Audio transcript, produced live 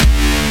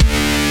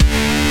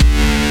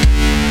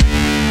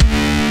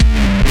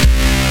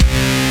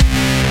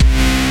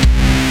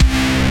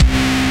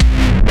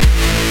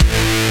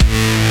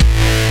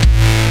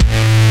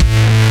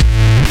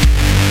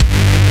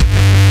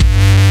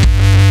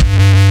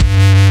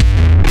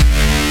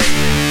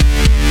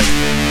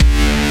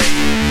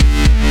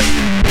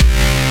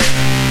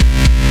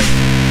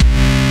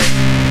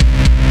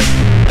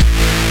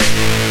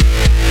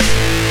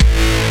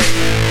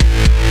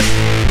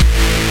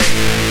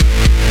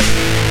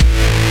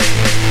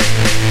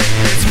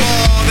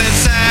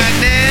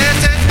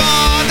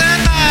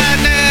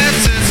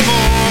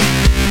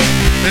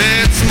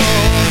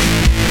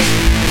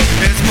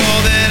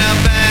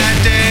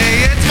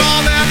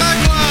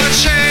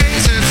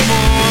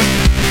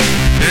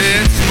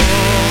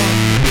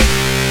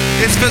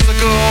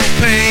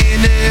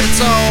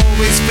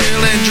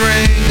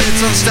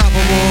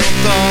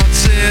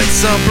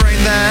It's a brain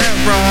that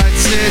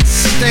rots.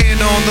 It's staying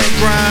on the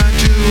grind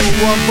to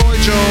avoid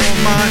your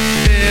mind.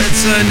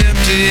 It's an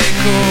empty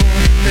core.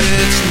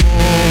 It's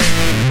more.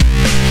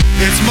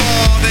 It's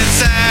more than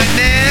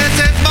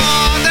sadness. It's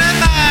more than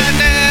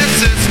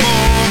madness. It's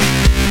more.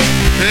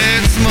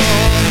 It's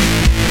more.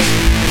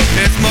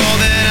 It's more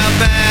than a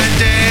bad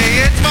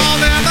day. It's more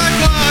than the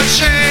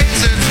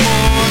cliches. It's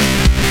more.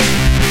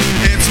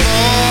 It's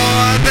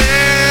more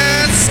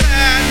than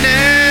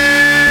sadness.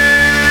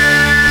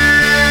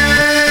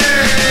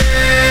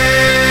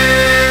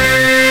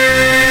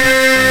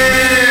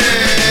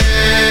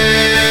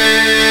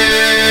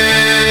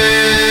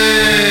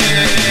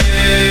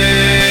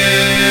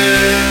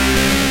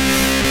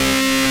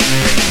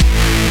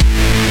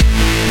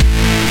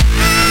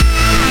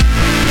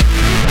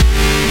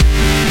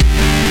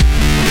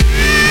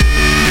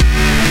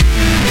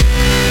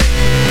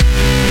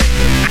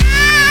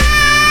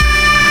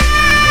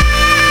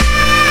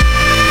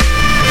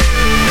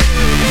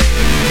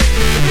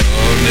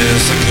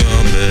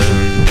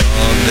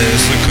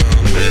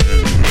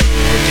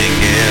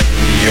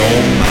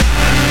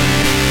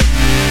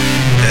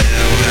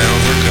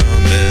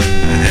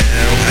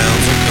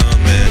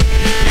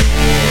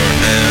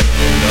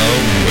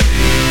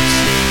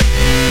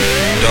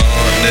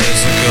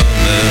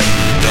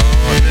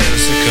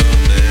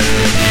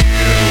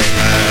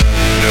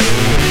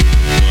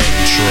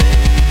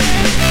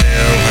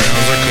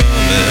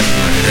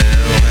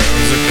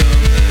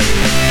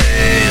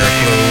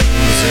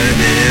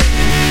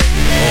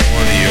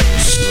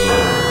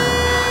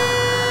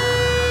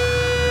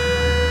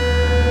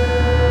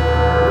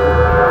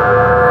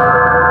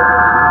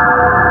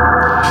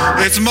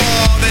 It's more.